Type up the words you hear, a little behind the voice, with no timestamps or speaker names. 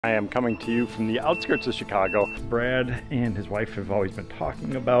I am coming to you from the outskirts of Chicago. Brad and his wife have always been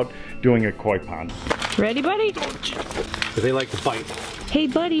talking about doing a koi pond. Ready, buddy? They like to fight. Hey,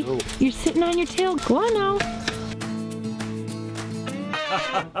 buddy, you're sitting on your tail. Go on now.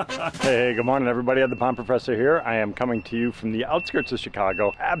 Hey, good morning everybody. The Pond Professor here. I am coming to you from the outskirts of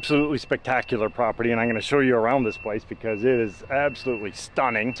Chicago. Absolutely spectacular property, and I'm going to show you around this place because it is absolutely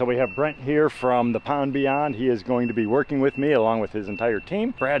stunning. So we have Brent here from the Pond Beyond. He is going to be working with me along with his entire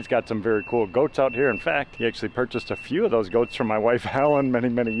team. Brad's got some very cool goats out here. In fact, he actually purchased a few of those goats from my wife Helen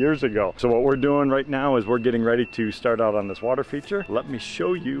many years ago. So what we're doing right now is we're getting ready to start out on this water feature. Let me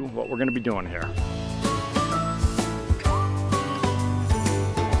show you what we're going to be doing here.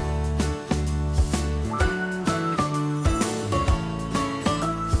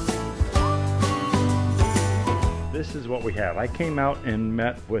 This is what we have. I came out and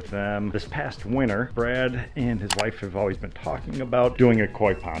met with them this past winter. Brad and his wife have always been talking about doing a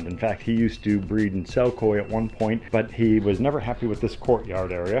koi pond. In fact, he used to breed and sell koi at one point, but he was never happy with this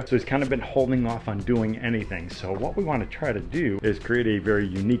courtyard area. So he's kind of been holding off on doing anything. So what we want to try to do is create a very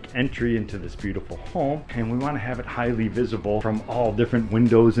unique entry into this beautiful home. And we want to have it highly visible from all different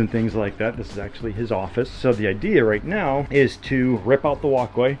windows and things like that. This is actually his office. So the idea right now is to rip out the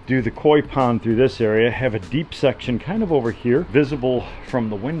walkway, do the koi pond through this area, have a deep section kind of over here visible from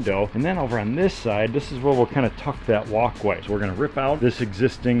the window, and then over on this side, this is where we'll kind of tuck that walkway. So we're going to rip out this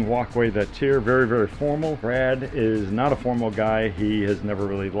existing walkway that's here. Very formal. Brad is not a formal guy. He has never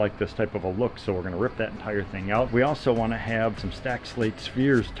really liked this type of a look, so we're going to rip that entire thing out. We also want to have some stacked slate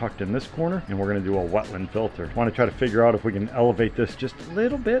spheres tucked in this corner, and we're going to do a wetland filter. I want to try to figure out if we can elevate this just a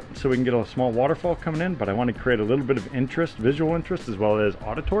little bit so we can get a small waterfall coming in, but I want to create a little bit of interest, visual interest, as well as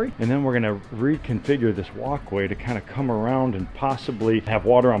auditory. And then we're going to reconfigure this walkway to kind of come around and possibly have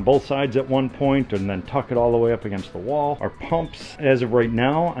water on both sides at one point and then tuck it all the way up against the wall. Our pumps, as of right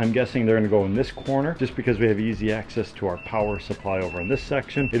now, I'm guessing they're going to go in this corner just because we have easy access to our power supply over in this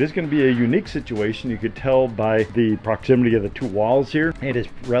section. It is going to be a unique situation. You could tell by the proximity of the two walls here. It is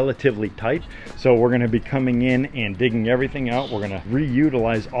relatively tight, so we're going to be coming in and digging everything out. We're going to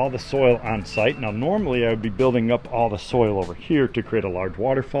reutilize all the soil on site. Now normally I would be building up all the soil over here to create a large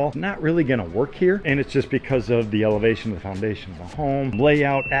waterfall. Not really going to work here, and it's just because of the elevation of the foundation of the home,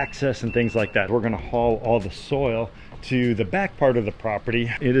 layout, access, and things like that. We're going to haul all the soil to the back part of the property.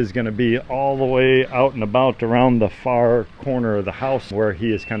 It is going to be all the way out and about around the far corner of the house where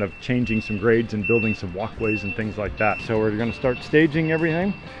he is kind of changing some grades and building some walkways and things like that. So we're going to start staging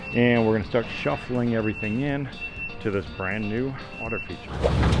everything, and we're going to start shuffling everything in to this brand new water feature.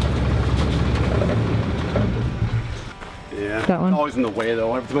 Yeah, that one. It's always in the way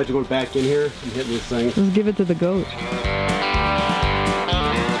though. Every time I have to go back in here and hit this thing. Let's give it to the goat.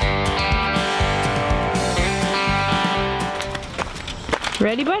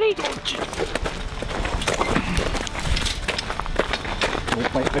 Ready, buddy? Don't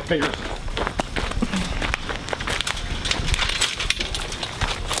bite my fingers.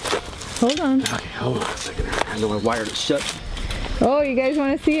 Hold on. Okay, hold on a second. I know I wired it shut. Oh, you guys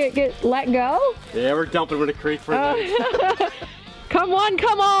want to see it get let go? Yeah, we're dumping in the creek for a minute. Come on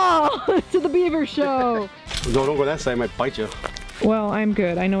to the Beaver show. No, don't go that side. I might bite you. Well, I'm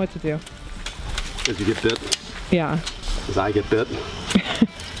good. I know what to do. Did you get bit? Yeah. Did I get bit?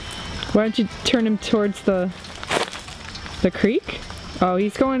 Why don't you turn him towards the creek? Oh,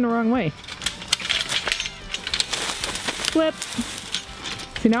 he's going the wrong way. Flip.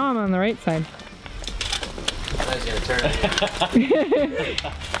 See, now I'm on the right side. I was gonna turn.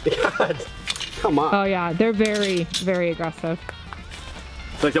 God, come on. Oh yeah, they're very aggressive.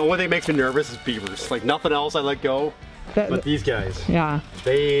 It's like the only thing that makes me nervous is beavers. Like nothing else I let go, but these guys. Yeah.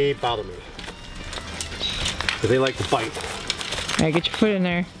 They bother me. But they like to fight. Alright, get your foot in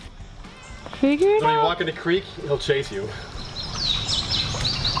there. Figure it So when you out. walk in the creek, he'll chase you.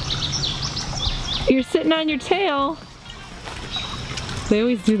 You're sitting on your tail. They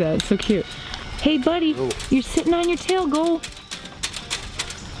always do that. It's so cute. Hey, buddy, you're sitting on your tail. Go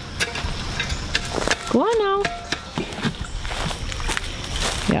on now.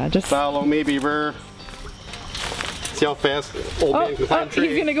 Yeah, just Follow me, beaver. See how fast old man can climb trees?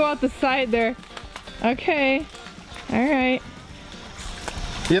 He's gonna go out the side there. Okay. All right.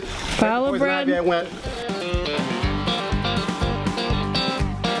 Yep. Follow Brad. I went.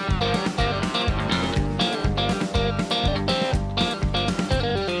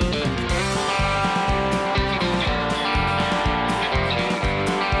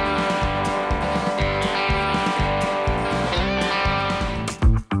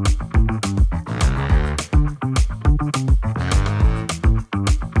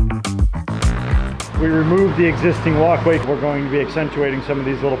 We remove the existing walkway. We're going to be accentuating some of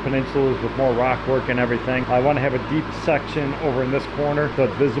these little peninsulas with more rock work and everything. I want to have a deep section over in this corner so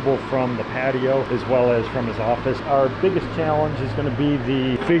it's visible from the patio as well as from his office. Our biggest challenge is going to be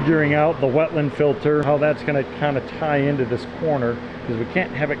the figuring out the wetland filter, how that's going to kind of tie into this corner, because we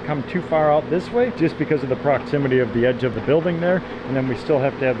can't have it come too far out this way just because of the proximity of the edge of the building there, and then we still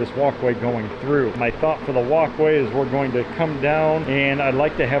have to have this walkway going through. My thought for the walkway is we're going to come down, and I'd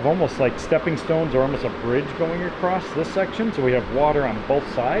like to have almost like stepping stones or almost a bridge going across this section so we have water on both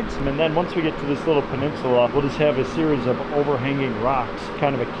sides. And then once we get to this little peninsula, we'll just have a series of overhanging rocks,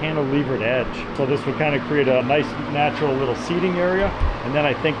 kind of a cantilevered edge. So this would kind of create a nice natural little seating area, and then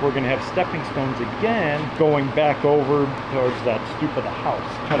I think we're going to have stepping stones again going back over towards that stoop of the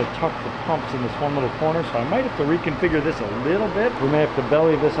house. Try to tuck the pumps in this one little corner, so I might have to reconfigure this a little bit. We may have to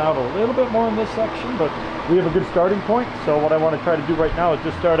belly this out a little bit more in this section, but we have a good starting point. So what I want to try to do right now is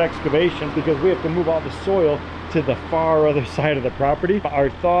just start excavation, because we have to move all the soil to the far other side of the property. Our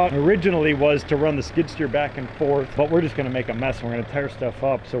thought originally was to run the skid steer back and forth, but we're just going to make a mess. We're going to tear stuff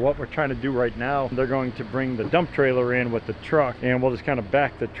up. So what we're trying to do right now, they're going to bring the dump trailer in with the truck, and we'll just kind of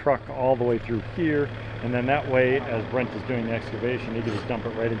back the truck all the way through here. And then that way, as Brent is doing the excavation, he can just dump it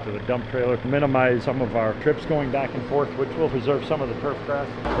right into the dump trailer, minimize some of our trips going back and forth, which will preserve some of the turf grass.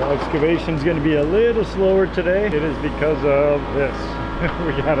 The excavation is going to be a little slower today. It is because of this.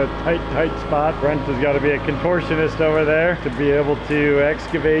 We got a tight spot. Brent has got to be a contortionist over there to be able to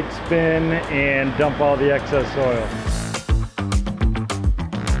excavate, spin, and dump all the excess soil.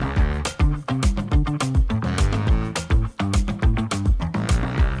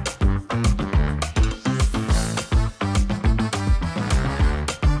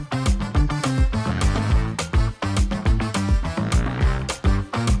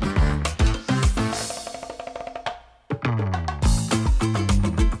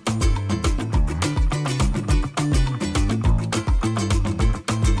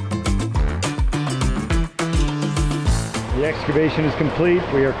 The excavation is complete.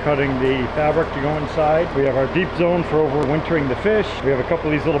 We are cutting the fabric to go inside. We have our deep zone for overwintering the fish. We have a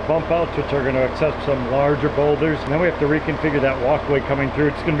couple of these little bump outs which are going to accept some larger boulders. And then we have to reconfigure that walkway coming through.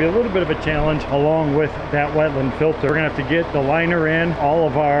 It's going to be a little bit of a challenge along with that wetland filter. We're going to have to get the liner in, all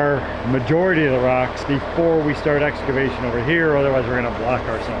of our majority of the rocks before we start excavation over here. Otherwise we're going to block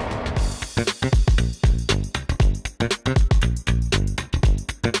ourselves.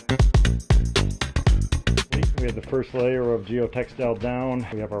 We have the first layer of geotextile down.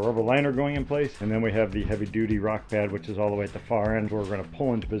 We have our rubber liner going in place, and then we have the heavy duty rock pad, which is all the way at the far end. We're going to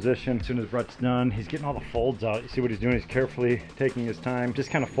pull into position. As soon as Brett's done, he's getting all the folds out. You see what he's doing? He's carefully taking his time,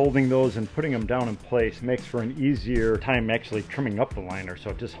 just kind of folding those and putting them down in place. Makes for an easier time actually trimming up the liner, so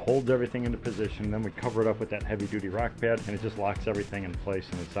it just holds everything into position. Then we cover it up with that heavy duty rock pad, and it just locks everything in place,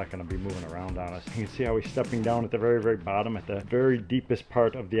 and it's not going to be moving around on us. You can see how he's stepping down at the very bottom, at the very deepest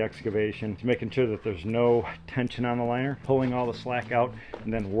part of the excavation. He's making sure that there's no tension on the liner, pulling all the slack out,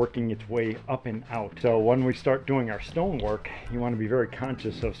 and then working its way up and out. So when we start doing our stone work, you want to be very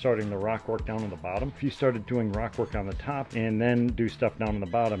conscious of starting the rock work down on the bottom. If you started doing rock work on the top and then do stuff down on the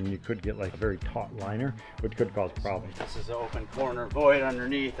bottom, you could get like a very taut liner, which could cause problems. This is an open corner void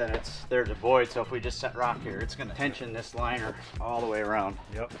underneath, and there's a void, so if we just set rock here, it's going to tension this liner all the way around.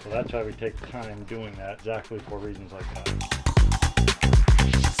 Yep, so that's why we take time doing that, exactly for reasons like that.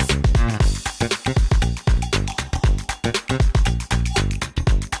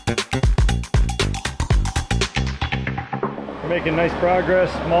 Making nice progress.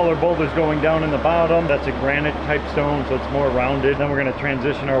 Smaller boulders going down in the bottom. That's a granite type stone, so it's more rounded. Then we're going to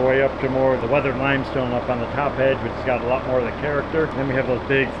transition our way up to more of the weathered limestone up on the top edge, which has got a lot more of the character. Then we have those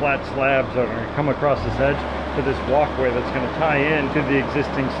big flat slabs that are going to come across this edge to this walkway that's going to tie in to the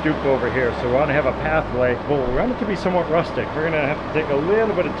existing stoop over here. So we want to have a pathway, but we want it to be somewhat rustic. We're going to have to take a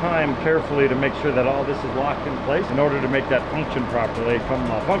little bit of time carefully to make sure that all this is locked in place in order to make that function properly from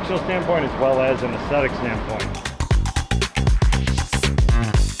a functional standpoint as well as an aesthetic standpoint.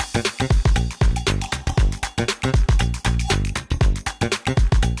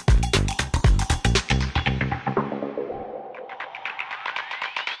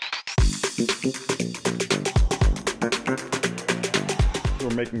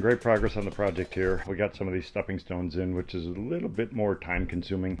 We're making great progress on the project here. We got some of these stepping stones in, which is a little bit more time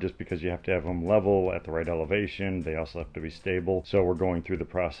consuming just because you have to have them level at the right elevation. They also have to be stable. So we're going through the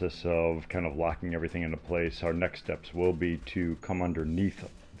process of kind of locking everything into place. Our next steps will be to come underneath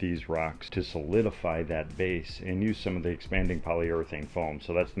these rocks to solidify that base and use some of the expanding polyurethane foam.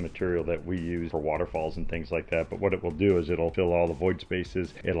 So that's the material that we use for waterfalls and things like that. But what it will do is it'll fill all the void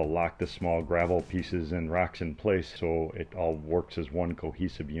spaces. It'll lock the small gravel pieces and rocks in place so it all works as one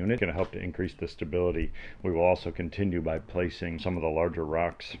cohesive unit. It's going to help to increase the stability. We will also continue by placing some of the larger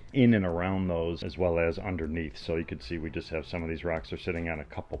rocks in and around those as well as underneath. So you can see we just have some of these rocks are sitting on a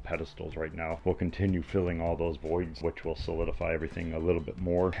couple pedestals right now. We'll continue filling all those voids, which will solidify everything a little bit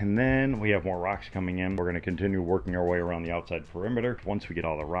more. And then we have more rocks coming in. We're going to continue working our way around the outside perimeter. Once we get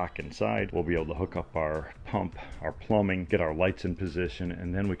all the rock inside, we'll be able to hook up our pump, our plumbing, get our lights in position,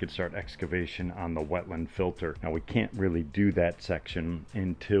 and then we could start excavation on the wetland filter. Now we can't really do that section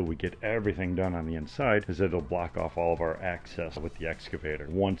until we get everything done on the inside, as it'll block off all of our access with the excavator.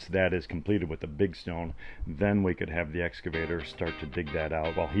 Once that is completed with the big stone, then we could have the excavator start to dig that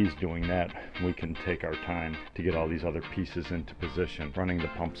out. While he's doing that, we can take our time to get all these other pieces into position, running the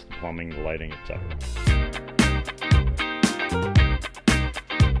pumps, the plumbing, the lighting, etc.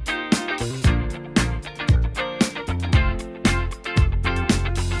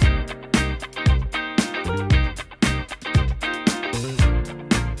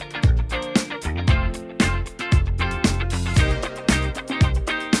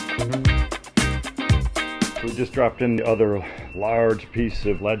 We just dropped in the other large piece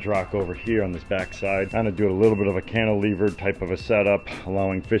of ledge rock over here on this back side. Kind of do a little bit of a cantilever type of a setup,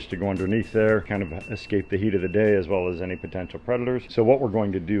 allowing fish to go underneath there, kind of escape the heat of the day as well as any potential predators. So what we're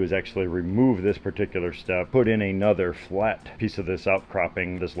going to do is actually remove this particular step, put in another flat piece of this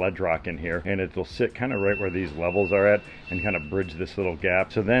outcropping, this ledge rock in here, and it'll sit kind of right where these levels are at and kind of bridge this little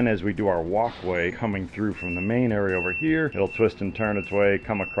gap. So then as we do our walkway coming through from the main area over here, it'll twist and turn its way,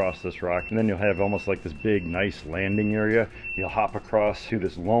 come across this rock, and then you'll have almost like this big nice landing area. You'll hop across to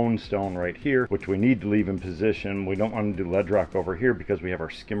this lone stone right here, which we need to leave in position. We don't want to do ledge rock over here because we have our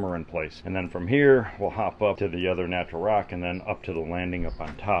skimmer in place. And then from here, we'll hop up to the other natural rock and then up to the landing up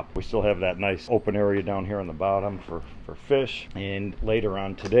on top. We still have that nice open area down here on the bottom for fish. And later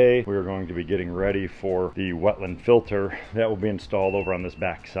on today, we're going to be getting ready for the wetland filter that will be installed over on this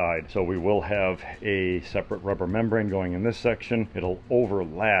back side. So we will have a separate rubber membrane going in this section. It'll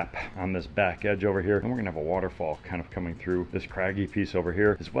overlap on this back edge over here, and we're gonna have a waterfall kind of coming through this craggy piece over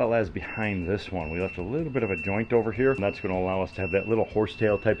here, as well as behind this one. We left a little bit of a joint over here, and that's going to allow us to have that little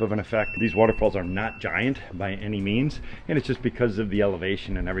horsetail type of an effect. These waterfalls are not giant by any means, and it's just because of the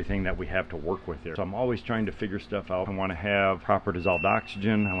elevation and everything that we have to work with here. So I'm always trying to figure stuff out. I want to have proper dissolved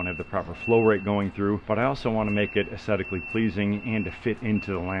oxygen, I want to have the proper flow rate going through, but I also want to make it aesthetically pleasing and to fit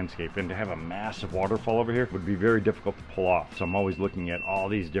into the landscape. And to have a massive waterfall over here would be very difficult to pull off. So I'm always looking at all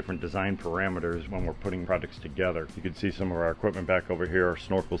these different design parameters when we're putting projects together. You can see some of our equipment back over here, our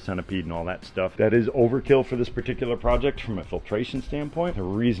snorkel, centipede, and all that stuff. That is overkill for this particular project from a filtration standpoint. The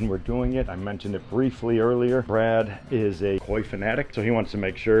reason we're doing it, I mentioned it briefly earlier. Brad is a koi fanatic, so he wants to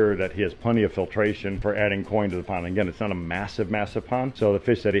make sure that he has plenty of filtration for adding koi into the pond. Again, it's not a massive pond, so the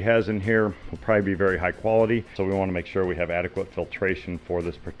fish that he has in here will probably be very high quality. So we want to make sure we have adequate filtration for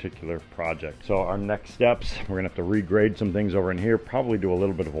this particular project. So our next steps, we're gonna have to regrade some things over in here, probably do a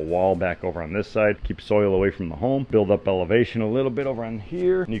little bit of a wall back over on this side, keep soil away from the home, build up elevation a little bit over on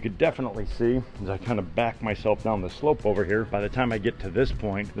here. And you could definitely see as I kind of back myself down the slope over here, by the time I get to this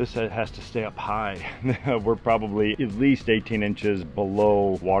point, this has to stay up high. We're probably at least 18 inches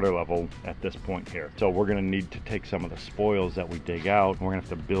below water level at this point here. So we're gonna need to take some of the spoils that we dig out, and we're gonna have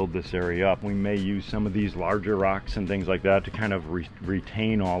to build this area up. We may use some of these larger rocks and things like that to kind of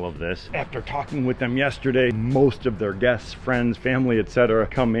retain all of this. After talking with them yesterday, most of their guests, friends, family, etc.,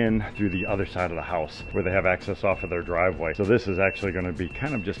 come in through the other side of the house where they have access off of their driveway. So this is actually going to be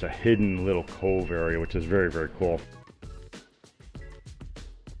kind of just a hidden little cove area, which is very, very cool.